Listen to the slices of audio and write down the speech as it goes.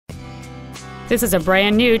This is a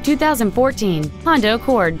brand new 2014 Honda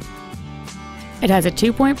Accord. It has a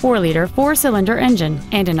 2.4-liter four-cylinder engine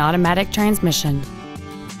and an automatic transmission.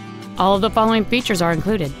 All of the following features are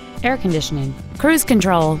included: air conditioning, cruise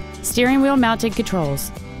control, steering wheel mounted controls,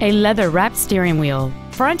 a leather-wrapped steering wheel,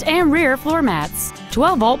 front and rear floor mats,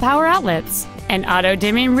 12-volt power outlets, an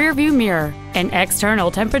auto-dimming rear-view mirror, an external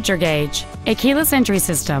temperature gauge, a keyless entry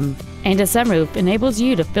system, and a sunroof enables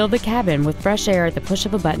you to fill the cabin with fresh air at the push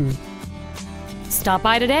of a button. Stop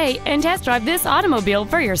by today and test drive this automobile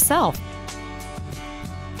for yourself.